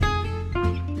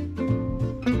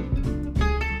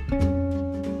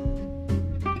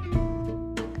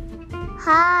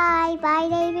Hi, my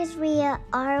name is Ria,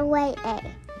 R-Y-A.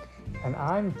 And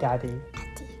I'm Daddy,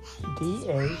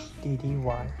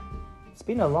 D-A-D-D-Y. It's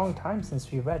been a long time since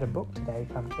we read a book today,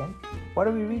 Pumpkin. What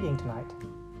are we reading tonight?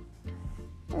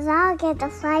 Zog and the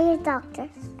Flying Doctor.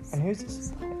 And who's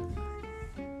this?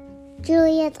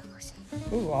 Julia Dawson.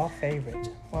 Ooh, our favorite.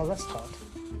 Well, let's start.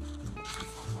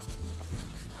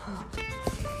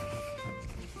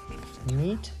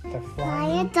 Meet the Flying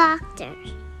flying Doctor.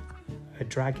 a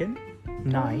dragon,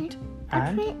 knight,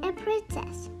 and A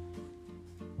princess.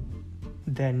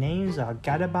 their names are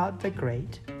Gadabout the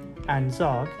Great, and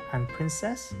Zog and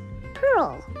Princess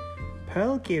Pearl.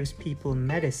 Pearl gives people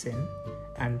medicine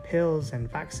and pills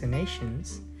and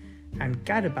vaccinations, and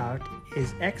Gadabout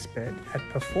is expert at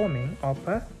performing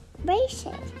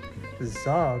Racing.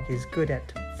 Zog is good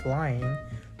at flying,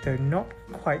 though not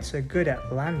quite so good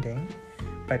at landing,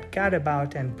 but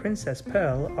Gadabout and Princess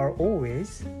Pearl are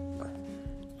always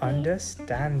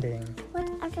understanding. What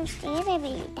understanding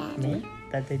mean, Daddy? Me?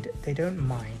 That they don't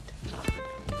mind.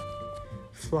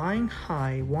 Flying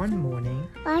high one morning,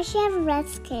 Why does she have a red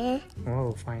skin?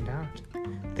 oh, find out.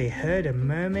 They heard a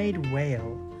mermaid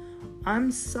wail.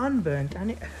 "I'm sunburnt and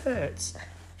it hurts,"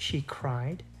 she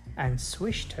cried, and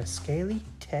swished her scaly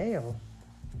tail.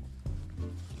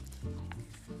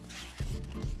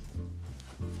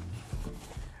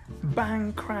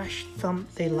 Bang, crash,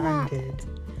 thump, they landed.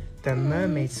 The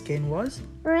mermaid skin was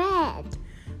Red.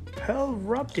 Pearl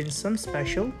rubbed in some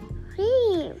special,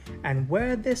 Green. and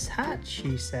wear this hat,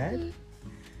 she said.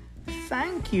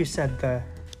 "Thank you," said the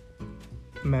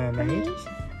mermaid,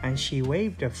 and she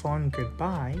waved a fond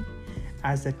goodbye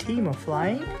as the team of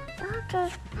flying. Doctor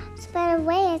sped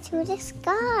away into the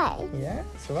sky. Yes,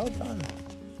 well done.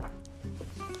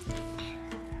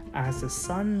 As the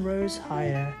sun rose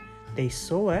higher, they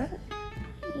saw a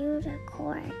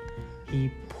Unicorn. He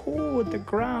pawed the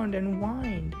ground and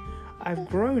whined, "I've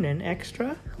grown an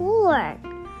extra." Horn.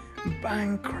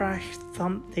 Bang, crash,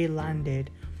 thump, they landed.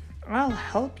 "I'll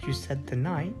help you," said the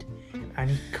knight, and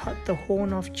he cut the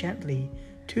horn off gently,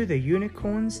 to the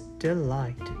unicorn's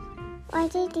delight. Why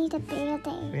do you need a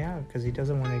band-aid? Yeah, because he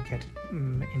doesn't want to get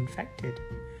infected.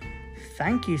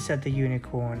 "Thank you," said the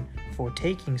unicorn, "for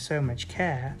taking so much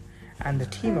care," and the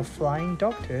team of flying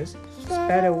doctors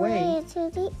sped away. into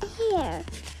the air.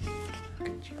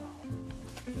 Good job.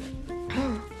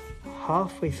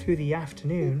 Halfway through the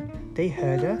afternoon, they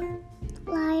heard a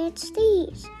Lion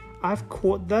sneeze. "I've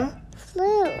caught the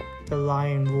Flew. The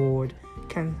lion roared.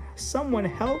 "Can someone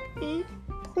help me?"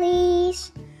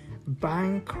 Please.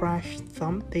 Bang, crash,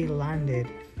 thump, they landed,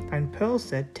 and Pearl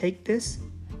said, "Take this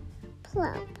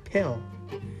Plump. pill.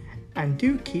 And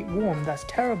do keep warm, that's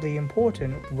terribly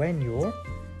important when you're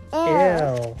Ill.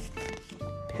 ill."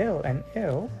 Pill and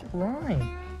ill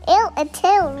rhyme. Ill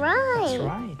until That's right.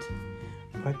 right.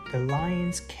 But the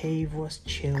lion's cave was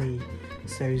chilly,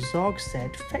 so Zog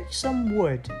said, "Fetch some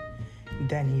wood."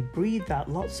 Then he breathed out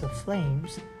lots of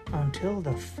flames until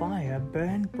the fire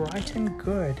burned bright and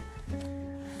good.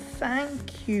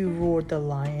 "Thank you," roared the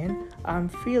lion. "I'm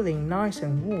feeling nice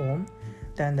and warm."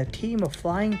 Then the team of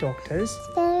flying doctors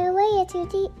Sped away into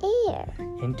the air.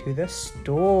 into the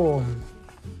storm.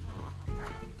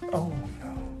 Oh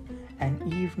no. An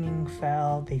evening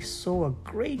fell. They saw a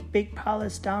great big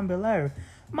palace down below.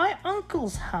 "My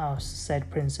uncle's house," said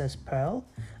Princess Pearl.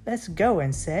 "Let's go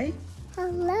and say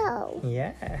Hello.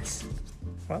 yes."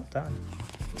 Well done.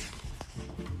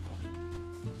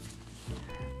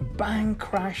 Bang,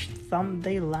 crash, thump,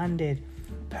 they landed.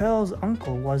 Pearl's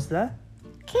uncle was the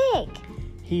King.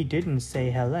 He didn't say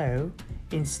hello.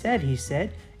 Instead, he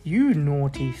said, "You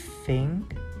naughty thing.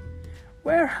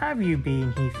 Where have you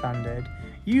been?" he thundered.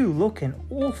 "You look an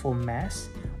awful mess.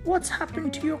 What's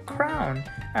happened to your crown?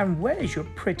 And where's your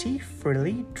pretty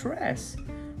frilly dress?"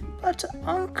 "But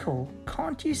uncle,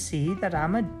 can't you see that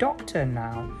I'm a doctor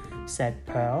now?" said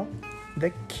Pearl.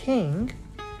 The king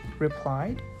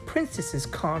replied, "Princesses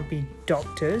can't be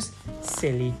doctors,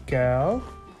 silly girl."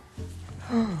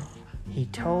 He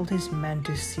told his men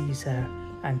to seize her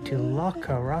and to lock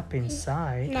her up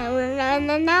inside.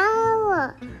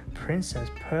 No. Princess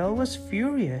Pearl was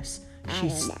furious. She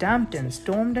stamped and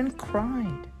stormed and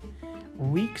cried.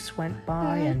 Weeks went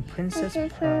by and Princess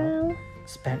Pearl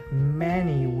spent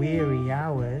many weary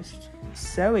hours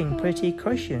sewing pretty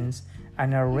cushions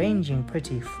and arranging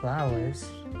pretty flowers.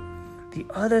 The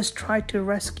others tried to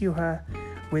rescue her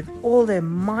with all their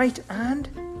might and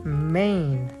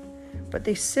main, but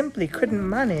they simply couldn't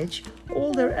manage.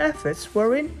 All their efforts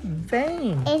were in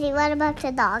vain. Izzy, what about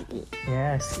the doggy?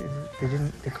 Yes,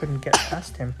 they couldn't get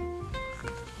past him.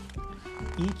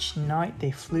 Each night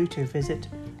they flew to visit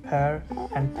her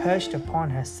and perched upon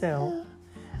her sill.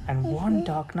 And one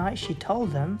dark night she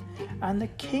told them, and the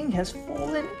king has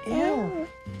fallen ill.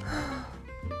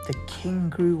 The king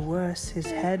grew worse. His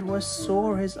head was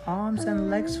sore. His arms and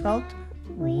legs felt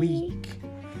weak.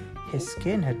 His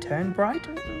skin had turned bright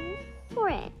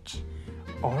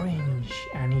orange,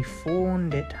 and he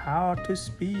found it hard to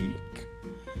speak.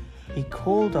 He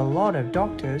called a lot of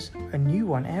doctors, a new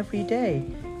one every day.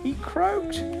 He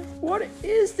croaked, "What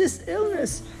is this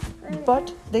illness?"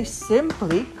 But they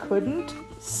simply couldn't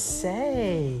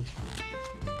say.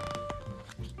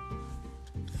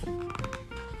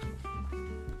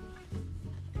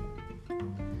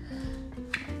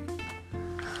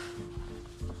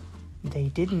 They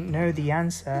didn't know the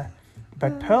answer,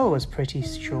 but Pearl was pretty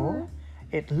sure.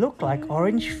 It looked like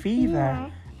orange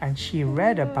fever, and she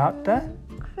read about the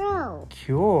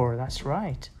cure. That's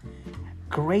right.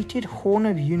 Grated horn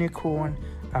of unicorn,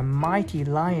 a mighty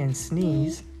lion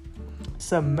sneeze,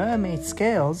 some mermaid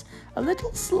scales, a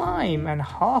little slime, and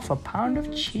half a pound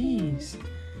of cheese.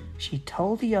 She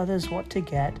told the others what to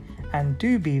get, and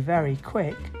do be very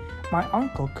quick. My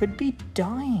uncle could be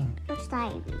dying. What's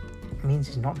that? It means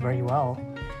he's not very well.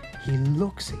 He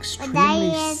looks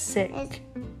extremely sick.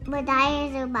 But that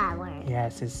is a bad word.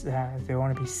 Yes, they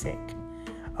want to be sick.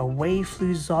 Away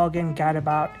flew Zog and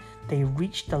Gadabout. They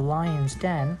reached the lion's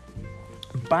den.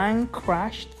 Bang,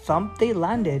 crash, thump, they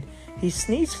landed. He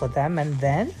sneezed for them, and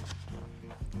then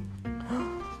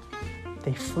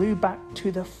they flew back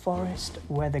to the forest,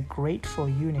 where the grateful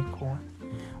unicorn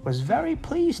was very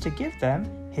pleased to give them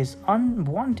his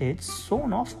unwanted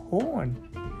sawn-off horn.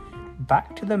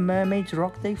 Back to the mermaid's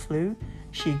rock they flew.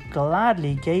 She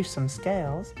gladly gave some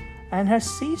scales, and her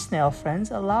sea snail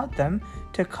friends allowed them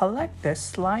to collect their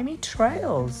slimy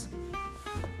trails.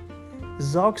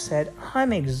 Zog said,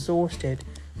 "I'm exhausted,"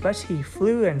 but he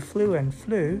flew and flew and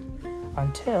flew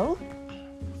until,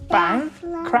 bang,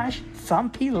 crash,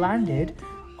 thump, he landed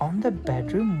on the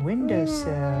bedroom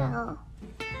windowsill.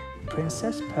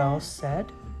 Princess Pearl said,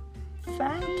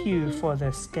 "Thank you for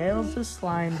the scales, the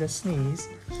slime, the sneeze,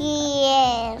 He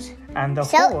is and the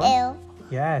so horn." ill.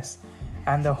 Yes,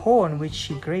 and the horn which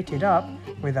she grated up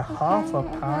with a half a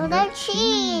pound of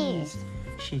cheese.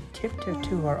 She tiptoed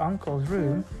to her uncle's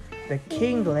room. The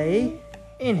king lay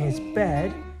in his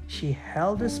bed. She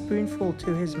held a spoonful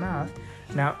to his mouth.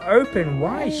 "Now open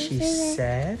wide," she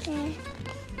said.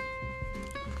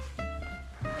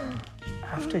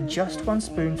 After just one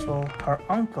spoonful, her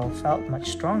uncle felt much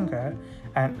stronger,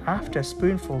 and after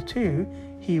spoonful 2,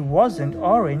 he wasn't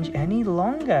orange any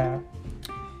longer.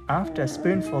 After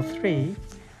spoonful 3,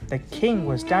 the king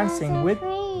was dancing with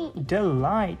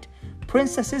delight.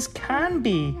 Princesses can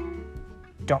be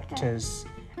doctors,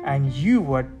 and you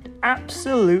were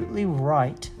absolutely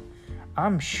right.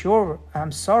 I'm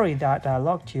sorry that I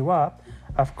locked you up.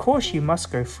 Of course you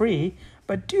must go free,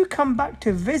 but do come back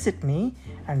to visit me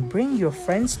and bring your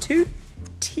friends to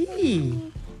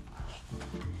tea.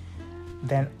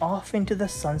 Then off into the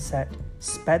sunset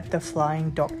sped the flying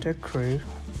doctor crew.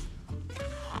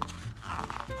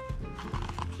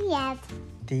 Yes.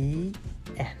 The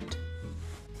end.